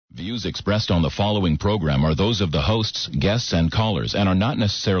Views expressed on the following program are those of the hosts, guests, and callers, and are not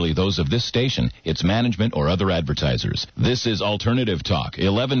necessarily those of this station, its management, or other advertisers. This is Alternative Talk,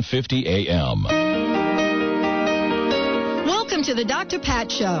 1150 AM. Welcome to the Dr. Pat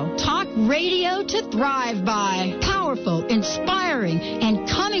Show. Talk radio to thrive by. Powerful, inspiring, and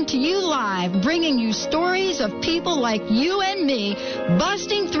coming to you live, bringing you stories of people like you and me,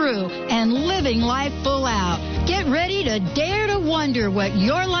 busting through and living life full out. Get ready to dare to wonder what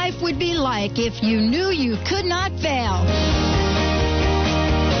your life would be like if you knew you could not fail.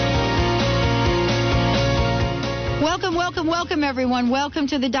 Welcome, everyone. Welcome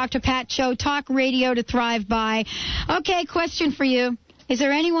to the Dr. Pat Show, talk radio to thrive by. Okay, question for you. Is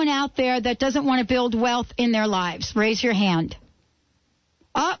there anyone out there that doesn't want to build wealth in their lives? Raise your hand.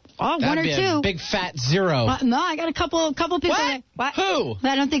 Oh, one or two. That'd be a big fat zero. No, I got a couple people. What? Who?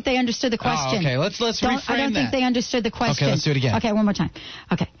 I don't think they understood the question. Oh, okay, let's reframe that. I don't think they understood the question. Okay, let's do it again. Okay, one more time.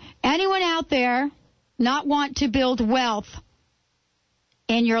 Okay. Anyone out there not want to build wealth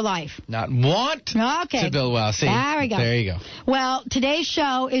in your life? Not want to build wealth. See, there we go. There you go. Well, today's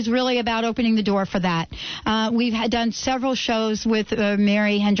show is really about opening the door for that. We've done several shows with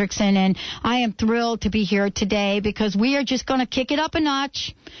Mary Hendrickson, and I am thrilled to be here today because we are just going to kick it up a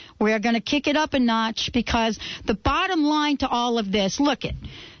notch. We are going to kick it up a notch because the bottom line to all of this, look it.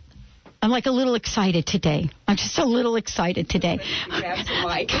 I'm like a little excited today. I'm just a little excited today. Grab the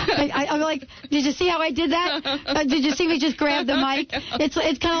mic. I'm like, did you see how I did that? Did you see me just grab the mic? It's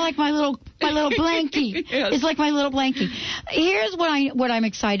kind of like my little blankie. Yes. It's like my little blankie. Here's what I'm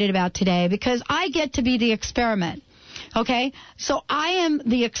excited about today because I get to be the experiment. Okay, so I am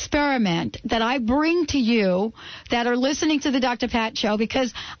the experiment that I bring to you that are listening to the Dr. Pat Show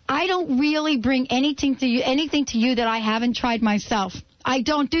because I don't really bring anything to you that I haven't tried myself. I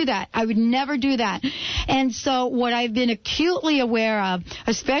don't do that. I would never do that. And so what I've been acutely aware of,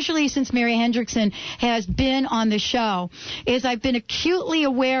 especially since Mary Hendrickson has been on the show, is I've been acutely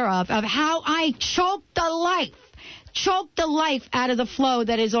aware of how I choke the life out of the flow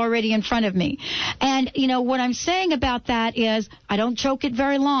that is already in front of me. And, you know, what I'm saying about that is I don't choke it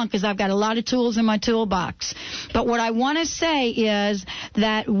very long because I've got a lot of tools in my toolbox. But what I want to say is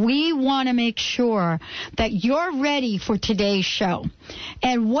that we want to make sure that you're ready for today's show.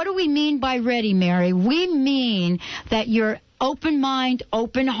 And what do we mean by ready, Mary? We mean that you're open mind,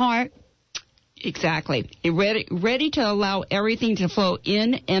 open heart. Exactly. You're ready to allow everything to flow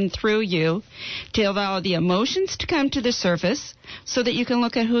in and through you, to allow the emotions to come to the surface so that you can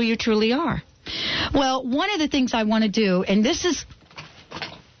look at who you truly are. Well, one of the things I want to do, and this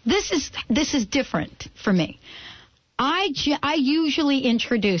is different for me. I usually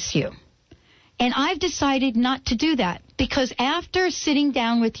introduce you. And I've decided not to do that because after sitting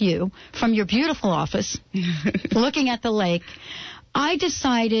down with you from your beautiful office, looking at the lake, I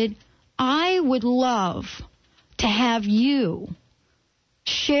decided I would love to have you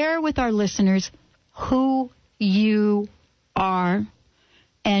share with our listeners who you are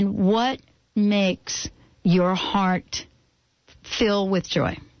and what makes your heart fill with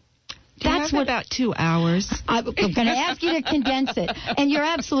joy. That's what about 2 hours. I'm going to ask you to condense it. And you're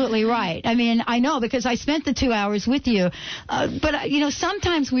absolutely right. I mean, I know because I spent the 2 hours with you. But, you know,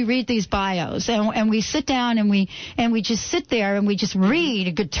 sometimes we read these bios and we sit down and we just sit there and we just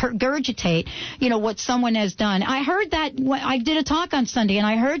read, regurgitate, you know, what someone has done. I heard that I did a talk on Sunday and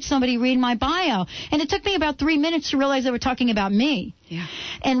I heard somebody read my bio. And it took me about 3 minutes to realize they were talking about me. Yeah.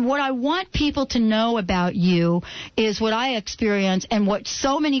 And what I want people to know about you is what I experience and what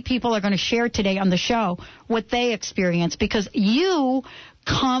so many people are going to share today on the show, what they experience, because you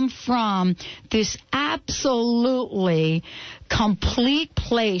come from this absolutely complete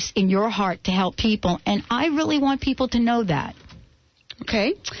place in your heart to help people, and I really want people to know that.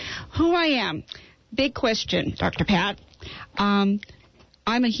 Okay. Who I am. Big question, Dr. Pat. I'm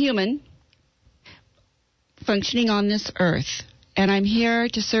a human functioning on this earth. And I'm here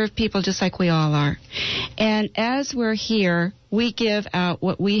to serve people just like we all are. And as we're here, we give out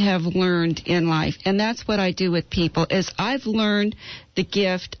what we have learned in life. And that's what I do with people, is I've learned the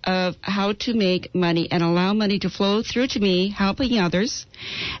gift of how to make money and allow money to flow through to me, helping others,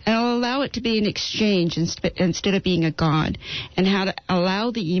 and I'll allow it to be an exchange instead of being a god, and how to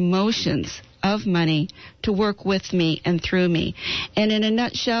allow the emotions of money to work with me and through me. And in a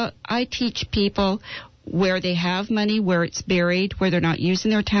nutshell, I teach people where they have money, where it's buried, where they're not using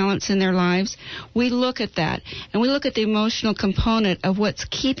their talents in their lives. We look at that, and we look at the emotional component of what's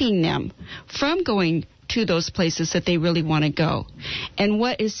keeping them from going to those places that they really want to go, and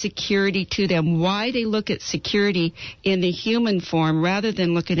what is security to them, why they look at security in the human form rather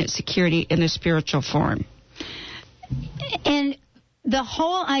than looking at security in the spiritual form. And the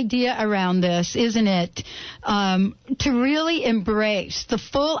whole idea around this, isn't it, to really embrace the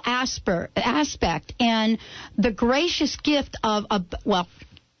full aspect and the gracious gift of,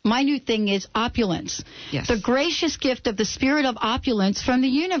 my new thing is opulence. Yes. The gracious gift of the spirit of opulence from the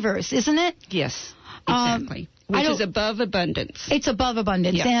universe, isn't it? Yes, exactly. Which is above abundance. It's above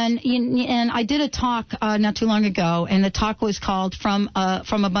abundance. Yes. And I did a talk not too long ago, and the talk was called From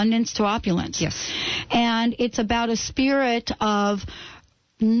Abundance to Opulence. Yes. And it's about a spirit of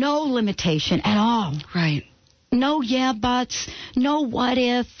no limitation at all. Right. No yeah buts, no what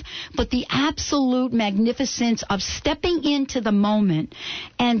if, but the absolute magnificence of stepping into the moment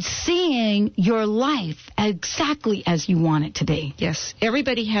and seeing your life exactly as you want it to be. Yes.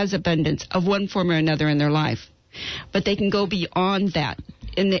 Everybody has abundance of one form or another in their life, but they can go beyond that.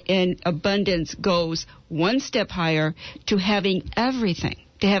 And abundance goes one step higher to having everything,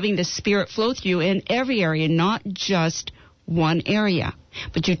 to having the Spirit flow through you in every area, not just one area,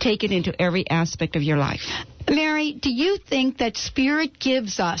 but you take it into every aspect of your life. Mary, do you think that Spirit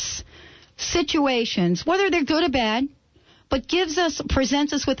gives us situations, whether they're good or bad, but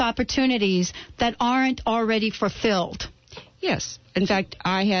presents us with opportunities that aren't already fulfilled? Yes. In fact,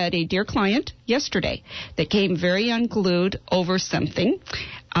 I had a dear client yesterday that came very unglued over something.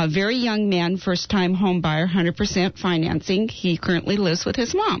 A very young man, first-time home buyer, 100% financing. He currently lives with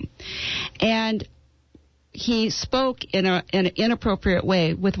his mom. And he spoke in an inappropriate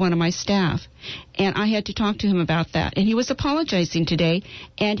way with one of my staff, and I had to talk to him about that. And he was apologizing today,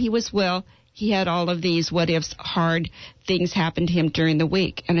 and he had all of these what-ifs, hard things happen to him during the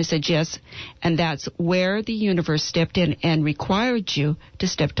week. And I said, yes, and that's where the universe stepped in and required you to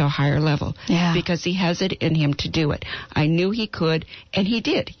step to a higher level. Yeah. Because he has it in him to do it. I knew he could, and he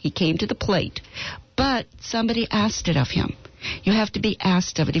did. He came to the plate. But somebody asked it of him. You have to be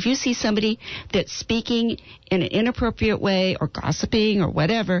asked of it. If you see somebody that's speaking in an inappropriate way or gossiping or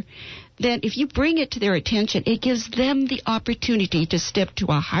whatever, then if you bring it to their attention, it gives them the opportunity to step to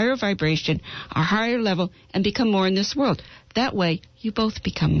a higher vibration, a higher level, and become more in this world. That way, you both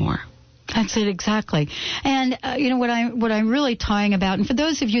become more. That's it, exactly. And, what I'm really talking about, and for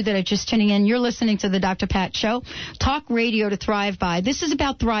those of you that are just tuning in, you're listening to the Dr. Pat Show, talk radio to thrive by. This is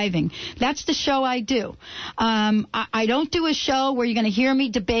about thriving. That's the show I do. I don't do a show where you're going to hear me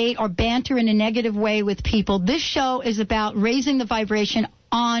debate or banter in a negative way with people. This show is about raising the vibration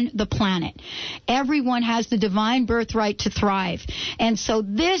on the planet. Everyone has the divine birthright to thrive. And so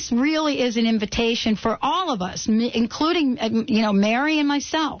this really is an invitation for all of us, including, Mary and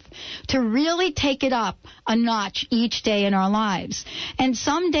myself, to really take it up a notch each day in our lives. And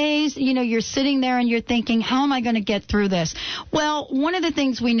some days, you're sitting there and you're thinking, how am I going to get through this? Well, one of the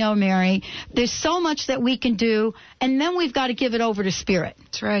things we know, Mary, there's so much that we can do, and then we've got to give it over to Spirit.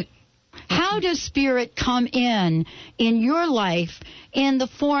 That's right. How does Spirit come in your life in the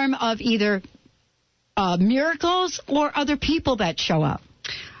form of either miracles or other people that show up?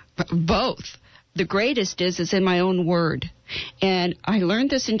 Both. The greatest is in my own word. And I learned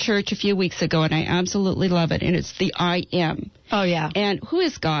this in church a few weeks ago, and I absolutely love it. And it's the I am. Oh, yeah. And who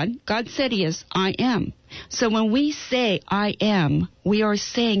is God? God said he is I am. So when we say I am, we are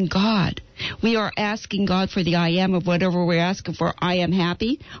saying God. We are asking God for the I am of whatever we're asking for. I am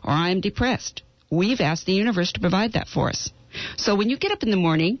happy or I am depressed. We've asked the universe to provide that for us. So when you get up in the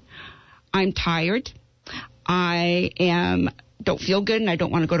morning, I'm tired, don't feel good, and I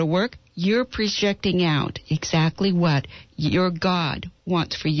don't want to go to work, you're projecting out exactly what your God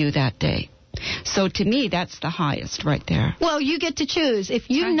wants for you that day. So to me, that's the highest right there. Well, you get to choose. If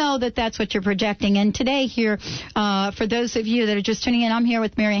you know that that's what you're projecting. And today here, for those of you that are just tuning in, I'm here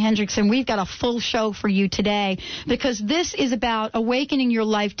with Mary Hendrickson. We've got a full show for you today because this is about awakening your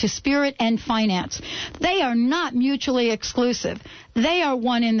life to spirit and finance. They are not mutually exclusive. They are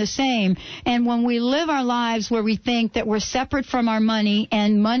one and the same. And when we live our lives where we think that we're separate from our money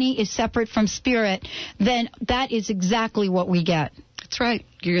and money is separate from spirit, then that is exactly what we get. That's right.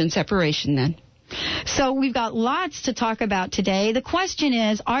 You're in separation then. So we've got lots to talk about today. The question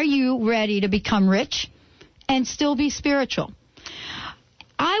is, are you ready to become rich and still be spiritual?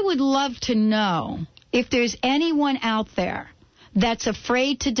 I would love to know if there's anyone out there that's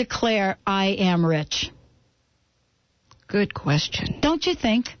afraid to declare, I am rich. Good question. Don't you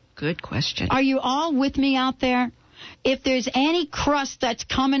think? Good question. Are you all with me out there? If there's any crust that's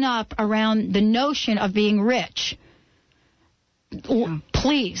coming up around the notion of being rich,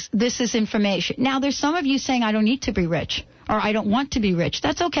 please, this is information. Now, there's some of you saying, I don't need to be rich, or I don't want to be rich.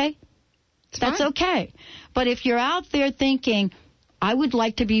 That's okay. That's okay. But if you're out there thinking, I would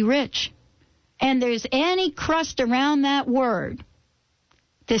like to be rich, and there's any crust around that word,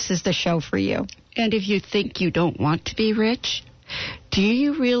 this is the show for you. And if you think you don't want to be rich, Do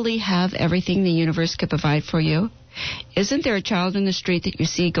you really have everything the universe could provide for you? Isn't there a child in the street that you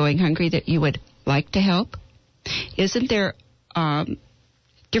see going hungry that you would like to help? Isn't there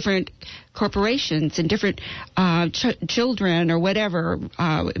different corporations and different children or whatever,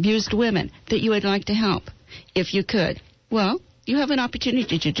 abused women that you would like to help if you could? Well, you have an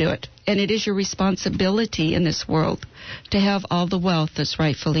opportunity to do it, and it is your responsibility in this world to have all the wealth that's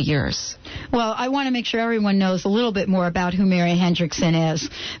rightfully yours. Well, I want to make sure everyone knows a little bit more about who Mary Hendrickson is,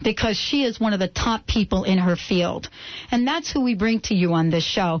 because she is one of the top people in her field. And that's who we bring to you on this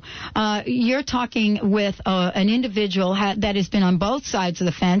show. You're talking with an individual that has been on both sides of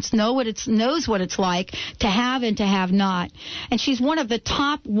the fence, knows what it's like to have and to have not. And she's one of the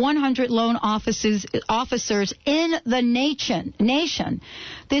top 100 loan officers in the nation.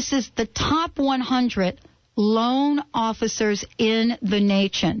 This is the top 100 loan officers in the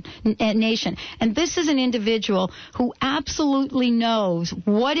nation. And this is an individual who absolutely knows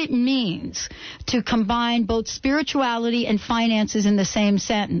what it means to combine both spirituality and finances in the same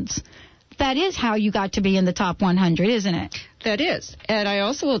sentence. That is how you got to be in the top 100, isn't it? That is. And I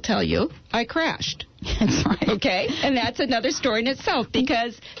also will tell you, I crashed. That's right. Okay? And that's another story in itself,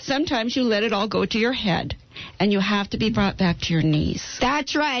 because sometimes you let it all go to your head, and you have to be brought back to your knees.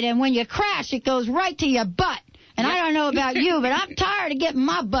 That's right. And when you crash, it goes right to your butt. And I don't know about you, but I'm tired of getting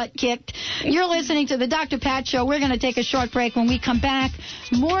my butt kicked. You're listening to the Dr. Pat Show. We're going to take a short break. When we come back,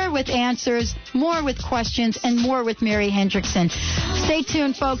 more with answers, more with questions, and more with Mary Hendrickson. Stay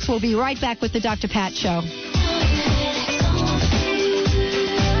tuned, folks. We'll be right back with the Dr. Pat Show.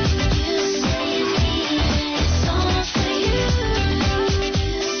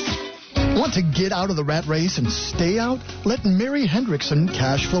 Want to get out of the rat race and stay out? Let Mary Hendrickson,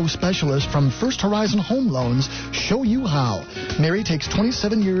 cash flow specialist from First Horizon Home Loans, show you how. Mary takes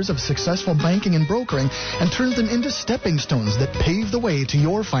 27 years of successful banking and brokering and turns them into stepping stones that pave the way to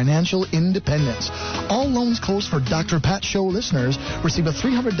your financial independence. All loans closed for Dr. Pat Show listeners receive a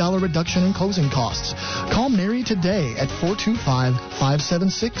 $300 reduction in closing costs. Call Mary today at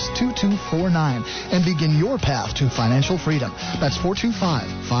 425-576-2249 and begin your path to financial freedom. That's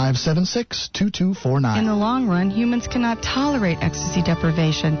 425-576-2249. In the long run, humans cannot tolerate ecstasy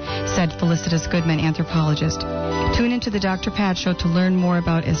deprivation, said Felicitas Goodman, anthropologist. Tune into the Dr. Pat Show to learn more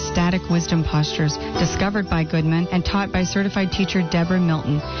about ecstatic wisdom postures, discovered by Goodman and taught by certified teacher Deborah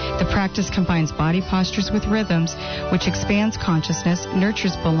Milton. The practice combines body postures with rhythms, which expands consciousness,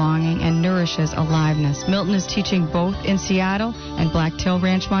 nurtures belonging, and nourishes aliveness. Milton is teaching both in Seattle and Blacktail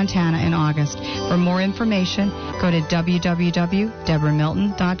Ranch, Montana in August. For more information, go to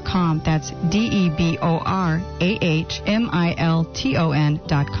www.deborahmilton.com. That's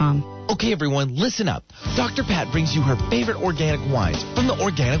DeborahMilton.com. Okay, everyone, listen up. Dr. Pat brings you her favorite organic wines from the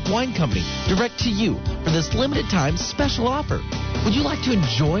Organic Wine Company, direct to you for this limited time special offer. Would you like to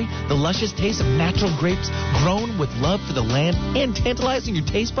enjoy the luscious taste of natural grapes grown with love for the land and tantalizing your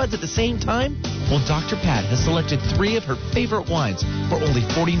taste buds at the same time? Well, Dr. Pat has selected 3 of her favorite wines for only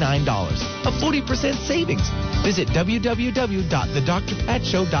 $49, a 40% savings. Visit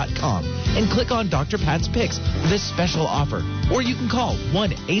www.thedrpatshow.com and click on Dr. Pat's Picks for this special offer. Or you can call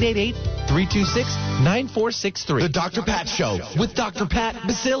 1-888-326-9463. The Dr. Pat Show with Dr. Pat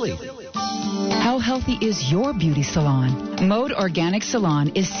Basili. How healthy is your beauty salon? Mode Organic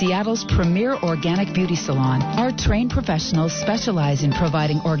Salon is Seattle's premier organic beauty salon. Our trained professionals specialize in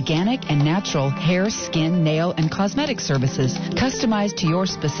providing organic and natural hair, skin, nail, and cosmetic services customized to your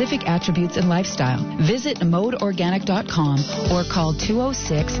specific attributes and lifestyle. Visit modeorganic.com or call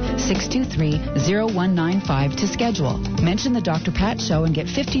 206-623-0195 to schedule. Mention the Dr. Pat Show and get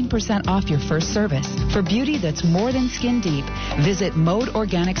 15% off your first service. For beauty that's more than skin deep, visit Mode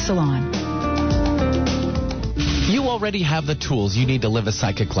Organic Salon. You already have the tools you need to live a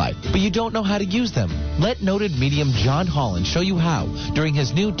psychic life, but you don't know how to use them. Let noted medium John Holland show you how during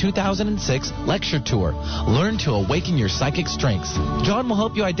his new 2006 lecture tour. Learn to awaken your psychic strengths. John will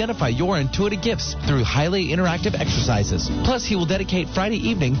help you identify your intuitive gifts through highly interactive exercises. Plus, he will dedicate Friday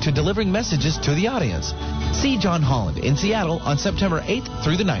evening to delivering messages to the audience. See John Holland in Seattle on September 8th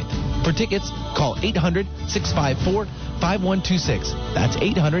through the 9th. For tickets, call 800-654-5126. That's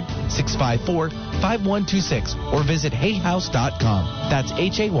 800-654-5126. Or visit hayhouse.com. That's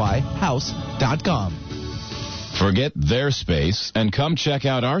HAY house.com. Forget their space and come check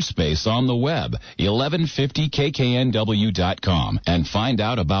out our space on the web, 1150kknw.com, and find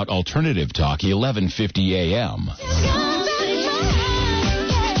out about Alternative Talk 1150 AM.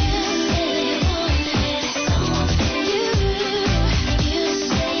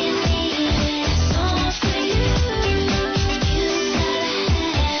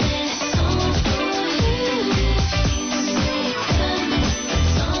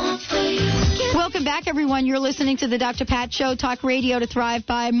 Welcome back, everyone. You're listening to the Dr. Pat Show, Talk Radio to Thrive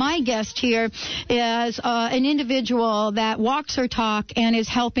By. My guest here is an individual that walks her talk and is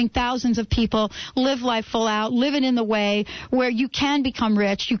helping thousands of people live life full out, live it in the way where you can become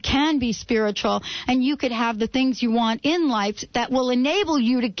rich, you can be spiritual, and you could have the things you want in life that will enable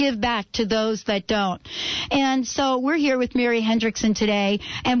you to give back to those that don't. And so we're here with Mary Hendrickson today,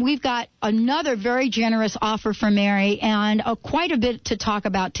 and we've got another very generous offer for Mary and quite a bit to talk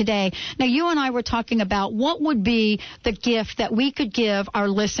about today. Now, you and I were talking about what would be the gift that we could give our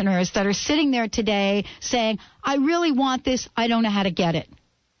listeners that are sitting there today saying, I really want this, I don't know how to get it.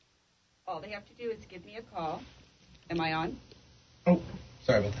 All they have to do is give me a call. Am I on? Oh,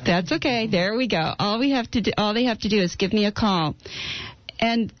 sorry about that. That's okay. There we go. All they have to do is give me a call.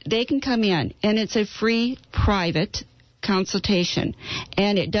 And they can come in, and it's a free, private consultation,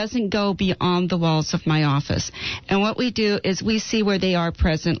 and it doesn't go beyond the walls of my office. And what we do is we see where they are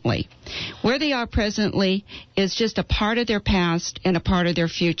presently. Where they are presently is just a part of their past and a part of their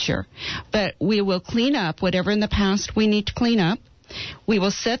future. But we will clean up whatever in the past we need to clean up. We will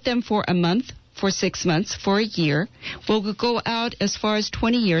set them for a month, for 6 months, for a year. We'll go out as far as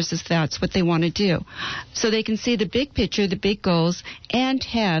 20 years if that's what they want to do. So they can see the big picture, the big goals, and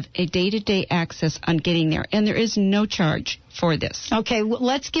have a day-to-day access on getting there. And there is no charge for this. Okay, well,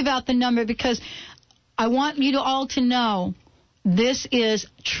 let's give out the number because I want you all to know this is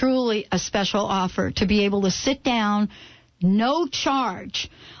truly a special offer to be able to sit down, no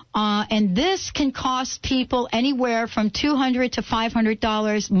charge. And this can cost people anywhere from $200 to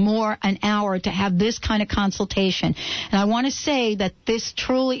 $500 more an hour to have this kind of consultation. And I want to say that this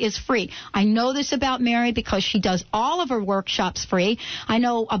truly is free. I know this about Mary because she does all of her workshops free. I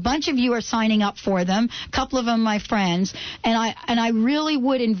know a bunch of you are signing up for them, a couple of them my friends. And I really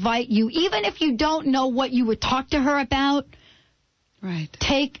would invite you, even if you don't know what you would talk to her about, right?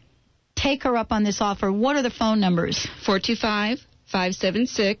 Take her up on this offer. What are the phone numbers?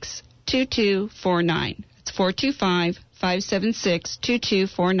 425-576-2249. It's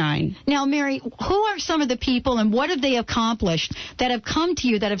 425-576-2249. Now, Mary, who are some of the people and what have they accomplished that have come to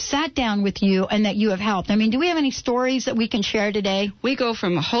you, that have sat down with you, and that you have helped? I mean, do we have any stories that we can share today? We go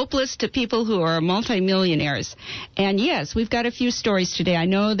from hopeless to people who are multimillionaires. And, yes, we've got a few stories today. I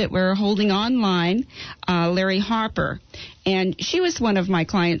know that we're holding online Larry Harper. And she was one of my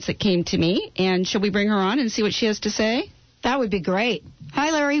clients that came to me. And shall we bring her on and see what she has to say? That would be great. Hi,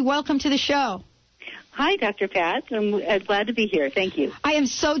 Larry. Welcome to the show. Hi, Dr. Pat. I'm glad to be here. Thank you. I am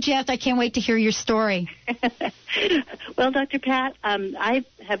so jazzed. I can't wait to hear your story. Well, Dr. Pat, I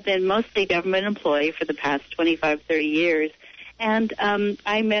have been mostly government employee for the past 25, 30 years, and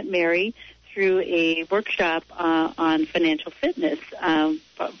I met Mary through a workshop on financial fitness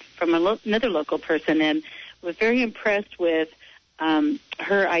from another local person, and was very impressed with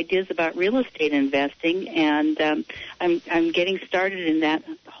her ideas about real estate investing, and I'm getting started in that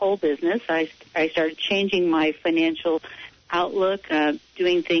whole business. I started changing my financial outlook,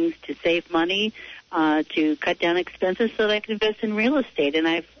 doing things to save money, to cut down expenses so that I can invest in real estate, and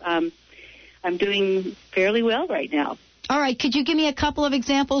I'm doing fairly well right now. All right. Could you give me a couple of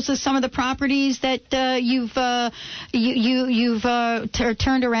examples of some of the properties that you've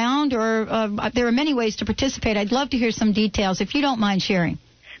turned around, or there are many ways to participate? I'd love to hear some details, if you don't mind sharing.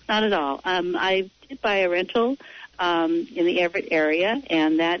 Not at all. I did buy a rental in the Everett area,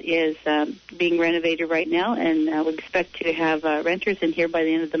 and that is being renovated right now, and we expect to have renters in here by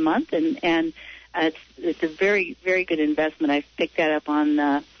the end of the month, and it's a very, very good investment. I've picked that up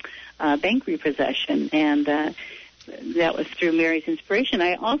on bank repossession, and that was through Mary's inspiration.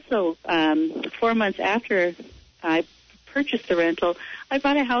 I also, 4 months after I purchased the rental, I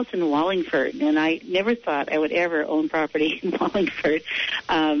bought a house in Wallingford, and I never thought I would ever own property in Wallingford.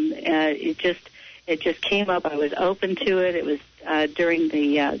 It just came up. I was open to it. It was during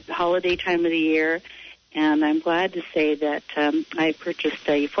the holiday time of the year, and I'm glad to say that I purchased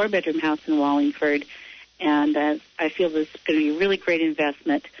a 4-bedroom house in Wallingford, and I feel this is going to be a really great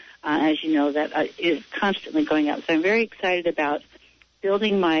investment. As you know, that is constantly going up. So I'm very excited about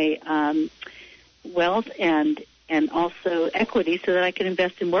building my wealth and also equity so that I can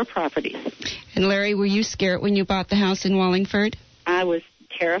invest in more properties. And Larry, were you scared when you bought the house in Wallingford? I was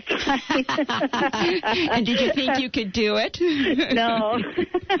terrified. And did you think you could do it? No,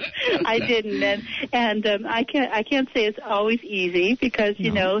 I didn't. And I can't say it's always easy because you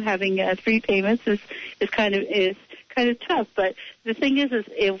know having 3 payments is kind of tough, but the thing is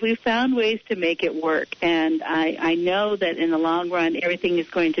if we found ways to make it work, and I know that in the long run everything is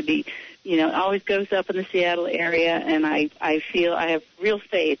going to be, always goes up in the Seattle area, and I feel I have real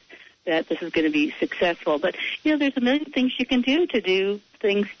faith that this is going to be successful. But, there's a million things you can do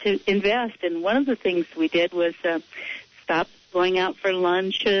things to invest. And one of the things we did was stop going out for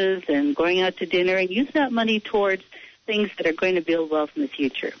lunches and going out to dinner and use that money towards things that are going to build wealth in the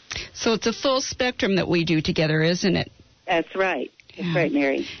future. So it's a full spectrum that we do together, isn't it? That's right. That's right,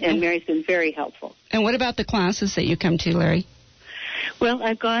 Mary. And Mary's been very helpful. And what about the classes that you come to, Larry? Well,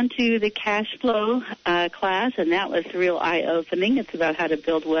 I've gone to the cash flow class, and that was real eye-opening. It's about how to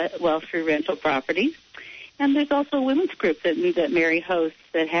build wealth through rental properties. And there's also a women's group that Mary hosts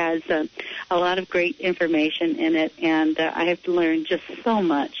that has a lot of great information in it, and I have to learn just so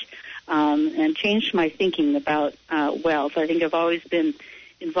much and changed my thinking about wealth. I think I've always been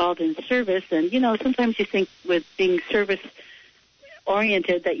involved in service, and, sometimes you think with being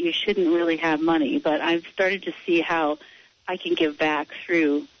service-oriented that you shouldn't really have money, but I've started to see how I can give back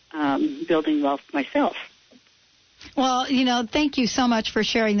through building wealth myself. Well, thank you so much for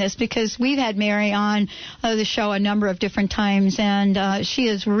sharing this, because we've had Mary on the show a number of different times, and she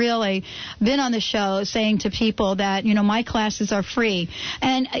has really been on the show saying to people that, my classes are free.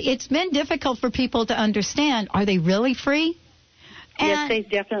 And it's been difficult for people to understand, are they really free? Yes, they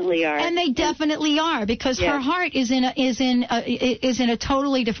definitely are. And they definitely are, because her heart is in a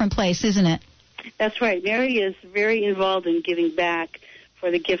totally different place, isn't it? That's right. Mary is very involved in giving back for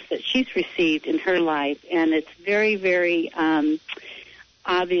the gifts that she's received in her life, and it's very, very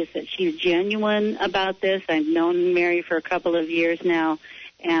obvious that she's genuine about this. I've known Mary for a couple of years now,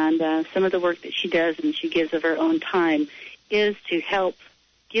 and some of the work that she does and she gives of her own time is to help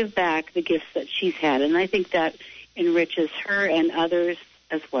give back the gifts that she's had, and I think that enriches her and others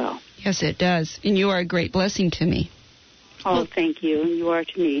as well. Yes, it does, and you are a great blessing to me. Oh, thank you. You are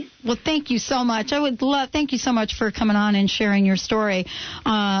to me. Well, thank you so much. Thank you so much for coming on and sharing your story.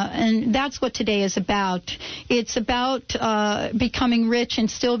 And that's what today is about. It's about becoming rich and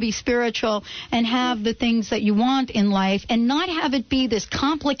still be spiritual and have the things that you want in life and not have it be this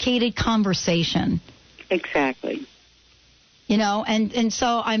complicated conversation. Exactly. And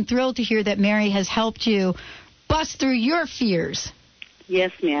so I'm thrilled to hear that Mary has helped you bust through your fears.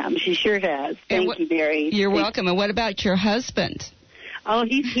 Yes, ma'am. She sure has. Thank you, Mary. You're welcome. And what about your husband? Oh,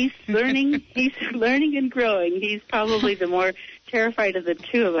 he's learning. He's learning and growing. He's probably the more terrified of the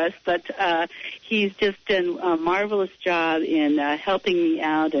two of us, but he's just done a marvelous job in helping me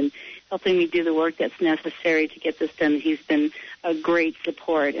out and helping me do the work that's necessary to get this done. He's been a great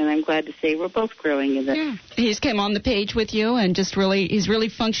support, and I'm glad to say we're both growing in this. Yeah. He's come on the page with you and he's really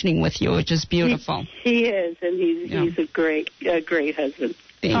functioning with you, which is beautiful. He is, and he's a great husband.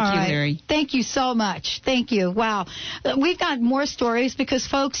 Thank you, Larry. Thank you so much. Thank you. Wow. We've got more stories because,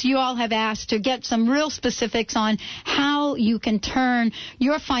 folks, you all have asked to get some real specifics on how you can turn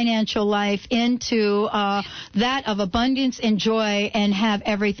your financial life into that of abundance and joy and have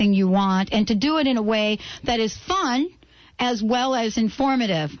everything you want, and to do it in a way that is fun as well as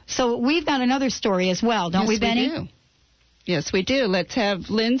informative. So we've got another story as well, don't we, Benny? We do. Yes, we do. Let's have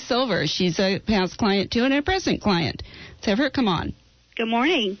Lynn Silver. She's a past client, too, and a present client. Let's have her come on. Good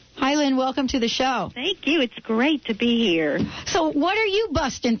morning. Hi, Lynn. Welcome to the show. Thank you. It's great to be here. So what are you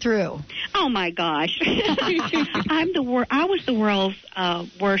busting through? Oh, my gosh. I was the world's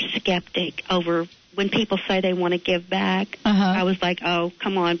worst skeptic over when people say they want to give back. I was like, oh,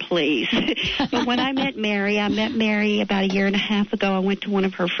 come on, please. But when I met Mary about a year and a half ago. I went to one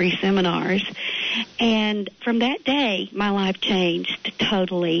of her free seminars. And from that day, my life changed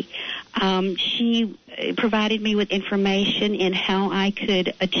totally. She provided me with information in how I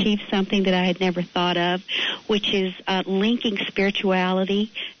could achieve something that I had never thought of, which is linking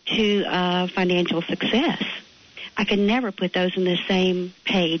spirituality to financial success. I could never put those in the same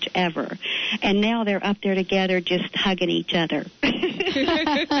page ever. And now they're up there together just hugging each other.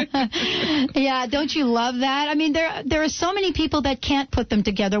 Yeah, don't you love that? I mean, there are so many people that can't put them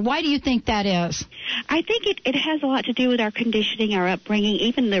together. Why do you think that is? I think it has a lot to do with our conditioning, our upbringing.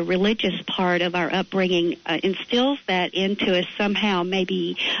 Even the religious part of our upbringing instills that into us somehow,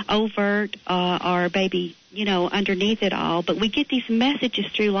 maybe overt or maybe underneath it all. But we get these messages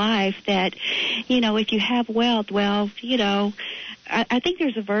through life that, if you have wealth, well, I think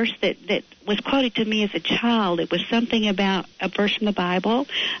there's a verse that was quoted to me as a child. It was something about a verse from the Bible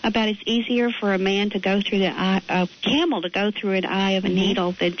about it's easier for a man to go through a camel to go through an eye of a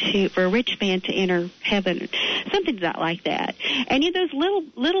needle than for a rich man to enter heaven. Something like that. And those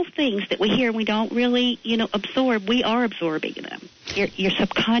little things that we hear and we don't really, absorb, we are absorbing them. Your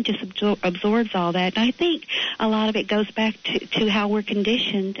subconscious absorbs all that. And I think a lot of it goes back to how we're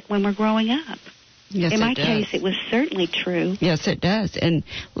conditioned when we're growing up. Yes, in my case, it was certainly true. Yes, it does. And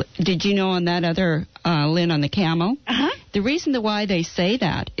did you know on that other, Lynn, on the camel? The reason why they say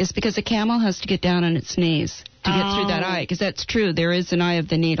that is because a camel has to get down on its knees to get through that eye, because that's true. There is an eye of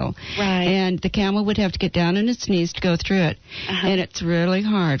the needle. Right. And the camel would have to get down on its knees to go through it. And it's really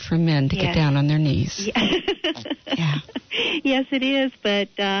hard for men to get down on their knees. Yeah. Yes, it is, but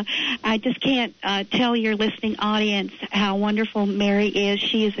I just can't tell your listening audience how wonderful Mary is.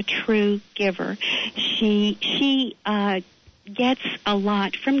 She is a true giver. She gets a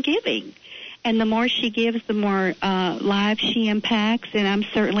lot from giving. And the more she gives, the more lives she impacts, and I'm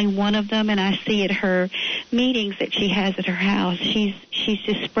certainly one of them, and I see at her meetings that she has at her house. She's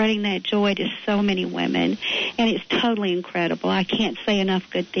just spreading that joy to so many women, and it's totally incredible. I can't say enough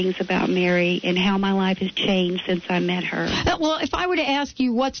good things about Mary and how my life has changed since I met her. Well, if I were to ask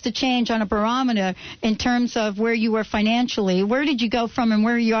you what's the change on a barometer in terms of where you were financially, where did you go from and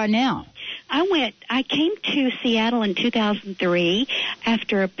where you are now? I came to Seattle in 2003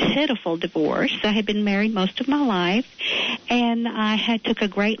 after a pitiful divorce. I had been married most of my life, and I took a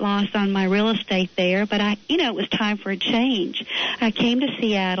great loss on my real estate there, but it was time for a change. I came to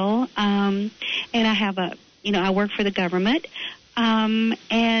Seattle, and I work for the government,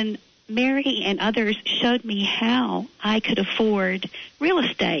 and Mary and others showed me how I could afford real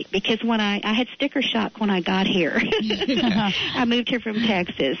estate, because when I had sticker shock when I got here. I moved here from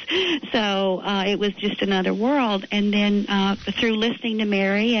Texas, so it was just another world. And then through listening to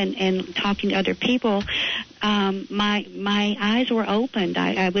Mary and talking to other people, my eyes were opened.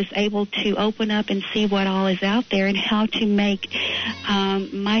 I was able to open up and see what all is out there and how to make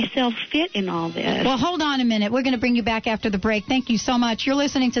myself fit in all this. Well, hold on a minute. We're going to bring you back after the break. Thank you so much. You're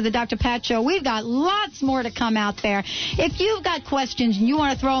listening to the Dr. Pat Show. We've got lots more to come out there. If you've got questions and you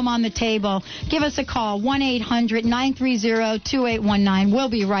want to throw them on the table, give us a call, 1-800-930-2819. We'll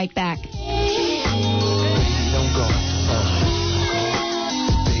be right back. Don't go.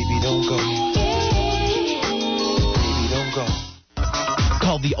 Baby, don't go. Baby, don't go.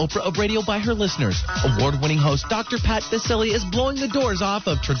 Called the Oprah of radio by her listeners. Award-winning host Dr. Pat Baccili is blowing the doors off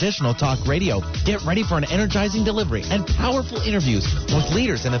of traditional talk radio. Get ready for an energizing delivery and powerful interviews with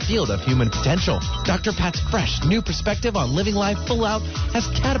leaders in the field of human potential. Dr. Pat's fresh, new perspective on living life full out has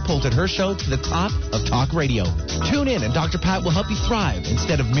catapulted her show to the top of talk radio. Tune in and Dr. Pat will help you thrive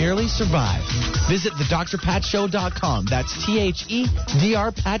instead of merely survive. Visit thedrpatshow.com. That's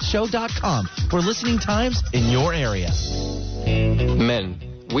THEDRPatShow.com for listening times in your area. Men,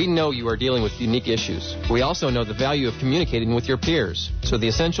 we know you are dealing with unique issues. We also know the value of communicating with your peers. So the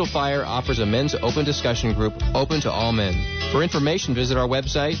Essential Fire offers a men's open discussion group open to all men. For information, visit our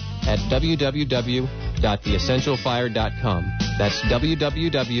website at www.theessentialfire.com. That's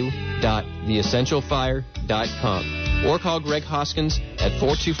www.theessentialfire.com. Or call Greg Hoskins at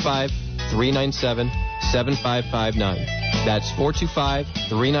 425-397-7559. That's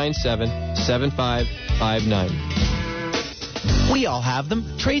 425-397-7559. We all have them.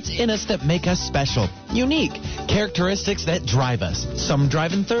 Traits in us that make us special, unique. Characteristics that drive us. Some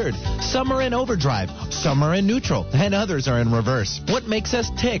drive in third. Some are in overdrive. Some are in neutral. And others are in reverse. What makes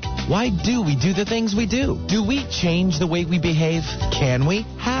us tick? Why do we do the things we do? Do we change the way we behave? Can we?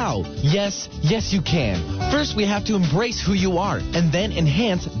 How? Yes, you can. First, we have to embrace who you are and then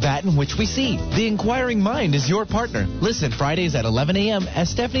enhance that in which we see. The inquiring mind is your partner. Listen Fridays at 11 a.m. as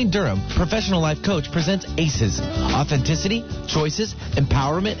Stephanie Durham, professional life coach, presents ACEs. Authenticity, choices,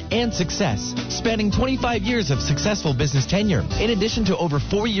 empowerment, and success. Spanning 25 years of successful business tenure, in addition to over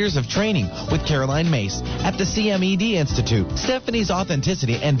 4 years of training with Caroline Mace at the CMED Institute. Stephanie's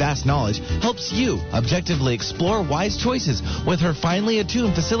authenticity and vast knowledge helps you objectively explore wise choices with her finely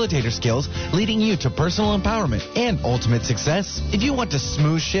attuned facilitator skills, leading you to personal empowerment and ultimate success. If you want to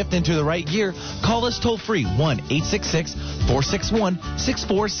smooth shift into the right gear, call us toll free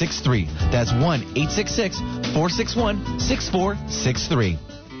 1-866-461-6463. That's 1-866-461-6463.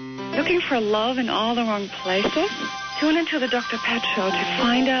 Looking for love in all the wrong places? Tune into the Dr. Pat Show to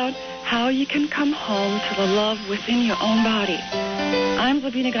find out how you can come home to the love within your own body. I'm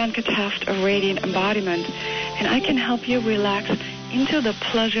Zabina Granke-Taft of Radiant Embodiment, and I can help you relax into the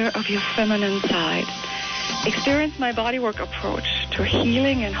pleasure of your feminine side. Experience my bodywork approach to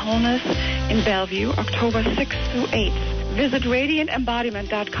healing and wholeness in Bellevue, October 6th through 8th. Visit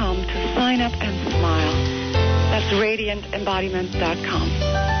radiantembodiment.com to sign up and smile. That's radiantembodiment.com.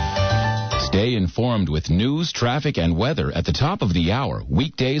 Stay informed with news, traffic, and weather at the top of the hour,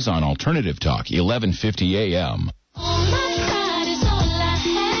 weekdays on Alternative Talk, 1150 a.m. Pride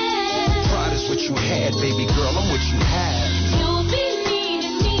is what you had, baby girl. I'm what you have. You'll be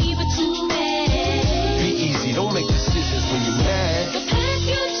needing me, but too bad. Be easy, don't make decisions when you're mad. The path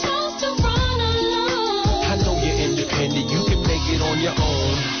you chose to run alone. I know you're independent, you can make it on your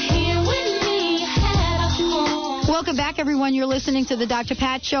own. Here with me, you had a home. Welcome Welcome back, everyone. You're listening to the Dr.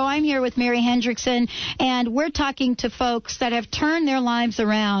 Pat Show. I'm here with Mary Hendrickson, and we're talking to folks that have turned their lives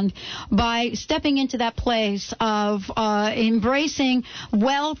around by stepping into that place of embracing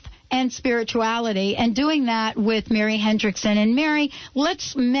wealth and spirituality, and doing that with Mary Hendrickson. And Mary,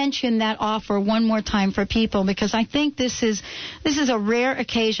 let's mention that offer one more time for people, because I think this is a rare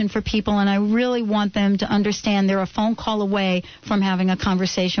occasion for people, and I really want them to understand they're a phone call away from having a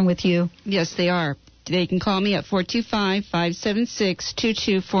conversation with you. Yes, they are. They can call me at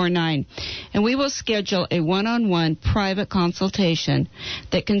 425-576-2249, and we will schedule a one-on-one private consultation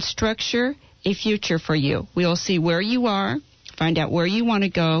that can structure a future for you. We will see where you are, find out where you want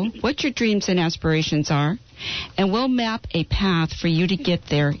to go, what your dreams and aspirations are, and we'll map a path for you to get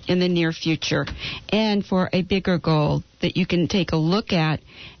there in the near future and for a bigger goal that you can take a look at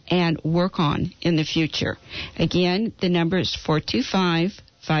and work on in the future. Again, the number is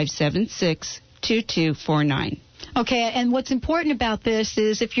 425-576-2249. Okay, and what's important about this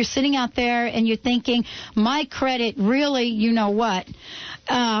is if you're sitting out there and you're thinking, my credit really, you know what,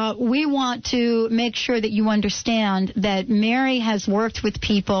 we want to make sure that you understand that Mary has worked with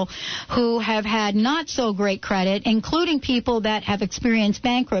people who have had not so great credit, including people that have experienced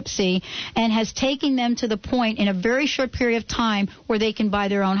bankruptcy, and has taken them to the point in a very short period of time where they can buy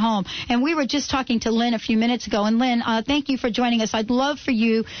their own home. And we were just talking to Lynn a few minutes ago, and Lynn, thank you for joining us. I'd love for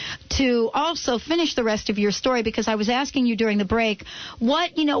you to also finish the rest of your story, because I was asking you during the break,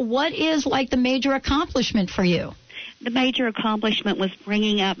 what is like the major accomplishment for you? The major accomplishment was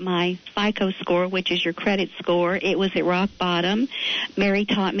bringing up my FICO score, which is your credit score. It was at rock bottom. Mary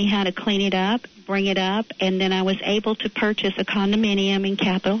taught me how to clean it up, bring it up, and then I was able to purchase a condominium in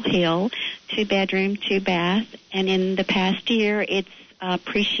Capitol Hill, 2-bedroom, 2-bath, and in the past year it's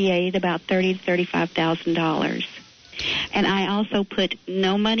appreciated about $30,000 to $35,000. And I also put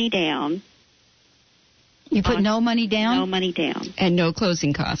no money down. You put no money down? No money down. And no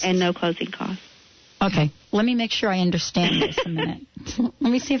closing costs. And no closing costs. Okay, let me make sure I understand this a minute.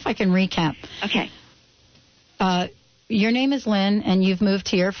 Let me see if I can recap. Okay. Your name is Lynn, and you've moved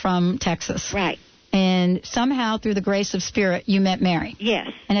here from Texas. Right. And somehow, through the grace of Spirit, you met Mary.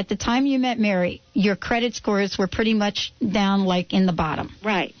 Yes. And at the time you met Mary, your credit scores were pretty much down, like in the bottom.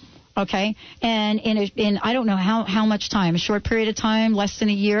 Right. Okay. And in I don't know how much time, a short period of time, less than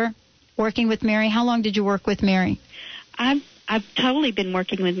a year, working with Mary. How long did you work with Mary? I've totally been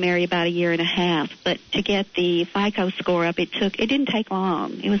working with Mary about a year and a half, but to get the FICO score up, it didn't take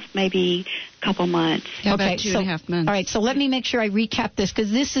long. It was maybe a couple months. Yeah, about 2.5 months. All right, so let me make sure I recap this,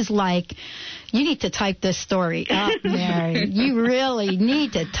 because this is like, you need to type this story up, Mary. You really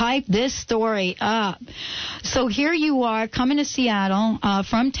need to type this story up. So here you are coming to Seattle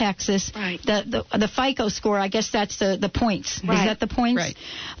from Texas. Right. The FICO score, I guess that's the points. Right. Is that the points? Right.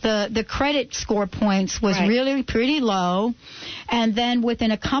 The credit score points was right. really pretty low. And then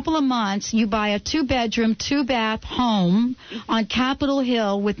within a couple of months, you buy a 2-bedroom, 2-bath home on Capitol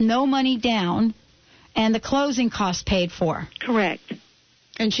Hill with no money down, and the closing costs paid for. Correct.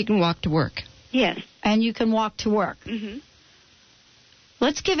 And she can walk to work. Yes. And you can walk to work. Mm-hmm.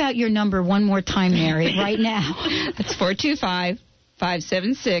 Let's give out your number one more time, Mary, right now. That's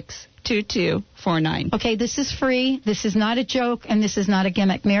 425-576-2249. Okay, this is free. This is not a joke, and this is not a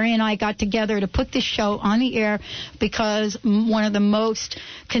gimmick. Mary and I got together to put this show on the air because one of the most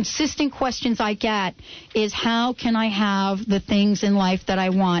consistent questions I get is, how can I have the things in life that I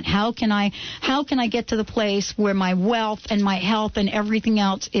want? How can I get to the place where my wealth and my health and everything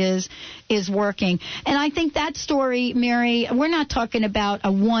else is working? And I think that story, Mary, we're not talking about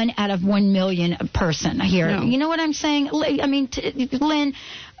a 1 out of 1 million person here. No. You know what I'm saying? I mean, Lynn,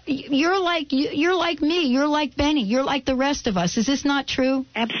 you're like me. You're like Benny. You're like the rest of us. Is this not true?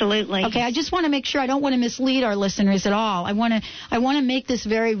 Absolutely. Okay, I just want to make sure. I don't want to mislead our listeners at all. I want to make this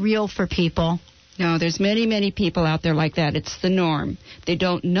very real for people. No, there's many, many people out there like that. It's the norm. They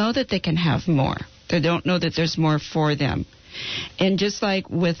don't know that they can have more. They don't know that there's more for them. And just like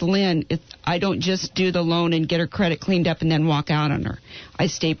with Lynn, I don't just do the loan and get her credit cleaned up and then walk out on her. I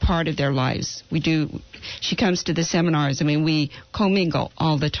stay part of their lives. We do. She comes to the seminars. I mean, we commingle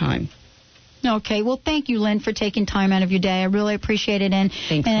all the time. Okay. Well, thank you, Lynn, for taking time out of your day. I really appreciate it. And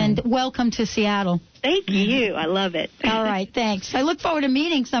Thanks, and Lynn. welcome to Seattle. Thank you. I love it. All right. Thanks. I look forward to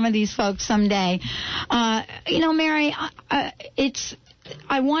meeting some of these folks someday. Mary,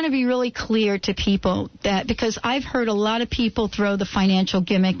 I want to be really clear to people that, because I've heard a lot of people throw the financial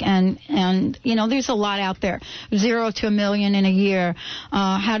gimmick, and there's a lot out there. 0 to $1 million in a year,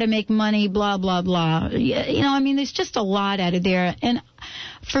 how to make money, blah, blah, blah. There's just a lot out of there. And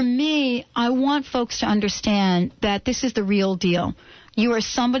for me, I want folks to understand that this is the real deal. You are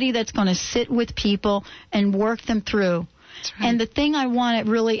somebody that's going to sit with people and work them through. That's right. And the thing I want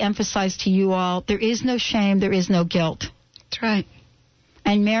to really emphasize to you all, there is no shame, there is no guilt. That's right.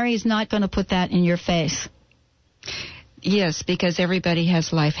 And Mary is not going to put that in your face. Yes, because everybody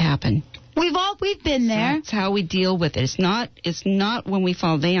has life happen. We've been there. That's how we deal with it. It's not when we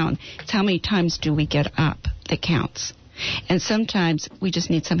fall down. It's how many times do we get up that counts. And sometimes we just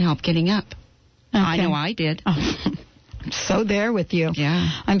need some help getting up. Okay. I know I did. Oh. I'm so there with you. Yeah.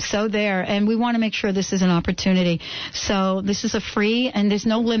 I'm so there. And we want to make sure this is an opportunity. So this is a free, and there's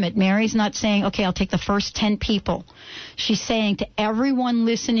no limit. Mary's not saying, okay, I'll take the first 10 people. She's saying to everyone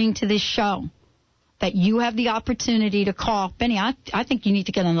listening to this show that you have the opportunity to call. Benny, I think you need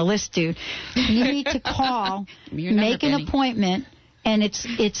to get on the list, dude. You need to call, make an appointment, and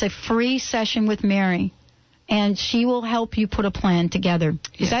it's a free session with Mary. And she will help you put a plan together.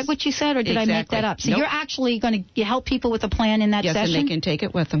 Yes. Is that what you said, or did I make that up? So You're actually going to help people with a plan in that session? Yes, and they can take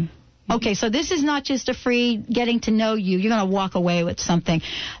it with them. Okay, so this is not just a free getting to know you. You're going to walk away with something.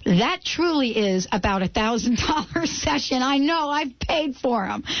 That truly is about $1,000 session. I know. I've paid for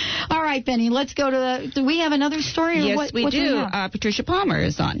them. All right, Benny, let's go to do we have another story? Or yes, we do. Patricia Palmer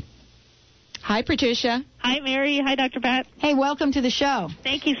is on. Hi, Patricia. Hi, Mary. Hi, Dr. Pat. Hey, welcome to the show.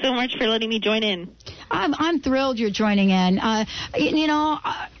 Thank you so much for letting me join in. I'm thrilled you're joining in.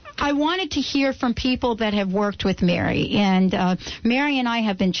 I wanted to hear from people that have worked with Mary, and Mary and I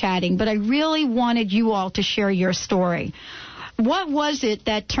have been chatting, but I really wanted you all to share your story. What was it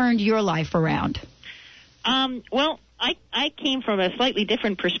that turned your life around? Well, I came from a slightly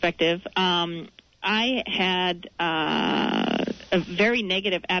different perspective. I had a very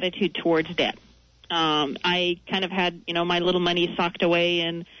negative attitude towards debt. I kind of had, my little money socked away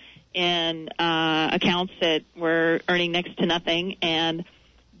in accounts that were earning next to nothing, and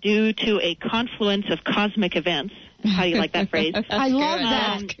due to a confluence of cosmic events, how do you like that phrase? I love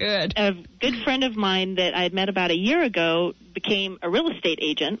that. Good. A good friend of mine that I had met about a year ago became a real estate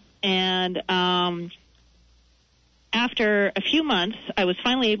agent, and after a few months, I was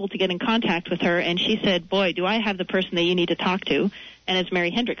finally able to get in contact with her, and she said, boy, do I have the person that you need to talk to, and it's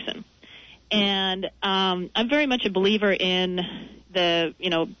Mary Hendrickson. And I'm very much a believer in the,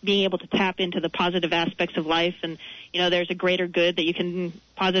 being able to tap into the positive aspects of life, and, there's a greater good that you can,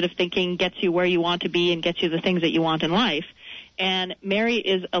 positive thinking gets you where you want to be and gets you the things that you want in life. And Mary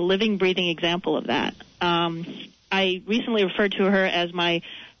is a living, breathing example of that. I recently referred to her as my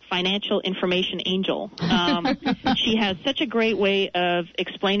financial information angel. She has such a great way of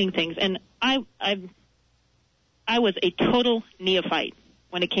explaining things, and I was a total neophyte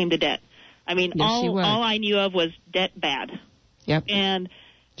when it came to debt. I mean, yes, all I knew of was debt bad. Yep. And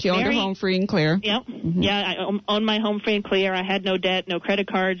she owned her home free and clear. Yep. Mm-hmm. Yeah, I owned my home free and clear. I had no debt, no credit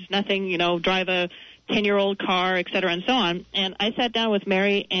cards, nothing, drive a 10-year-old car, et cetera, and so on. And I sat down with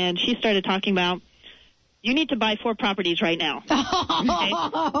Mary, and she started talking about, you need to buy 4 properties right now. Okay?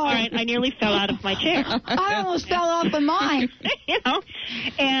 All right, I nearly fell out of my chair. I almost fell off of mine.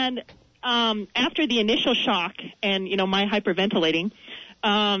 And after the initial shock and, my hyperventilating,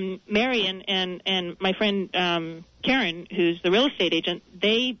 Mary and my friend Karen, who's the real estate agent,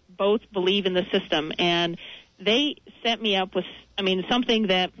 they both believe in the system, and they set me up with, something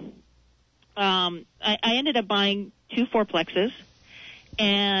that I ended up buying 2 fourplexes,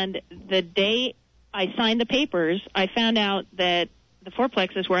 and the day I signed the papers, I found out that the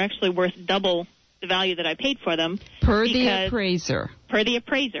fourplexes were actually worth double the value that I paid for them. Per the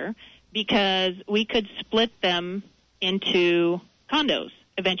appraiser, because we could split them into condos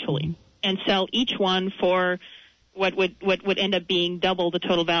eventually and sell each one for what would end up being double the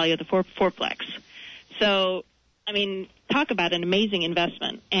total value of the fourplex. So, talk about an amazing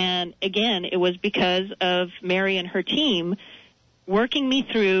investment. And again, it was because of Mary and her team working me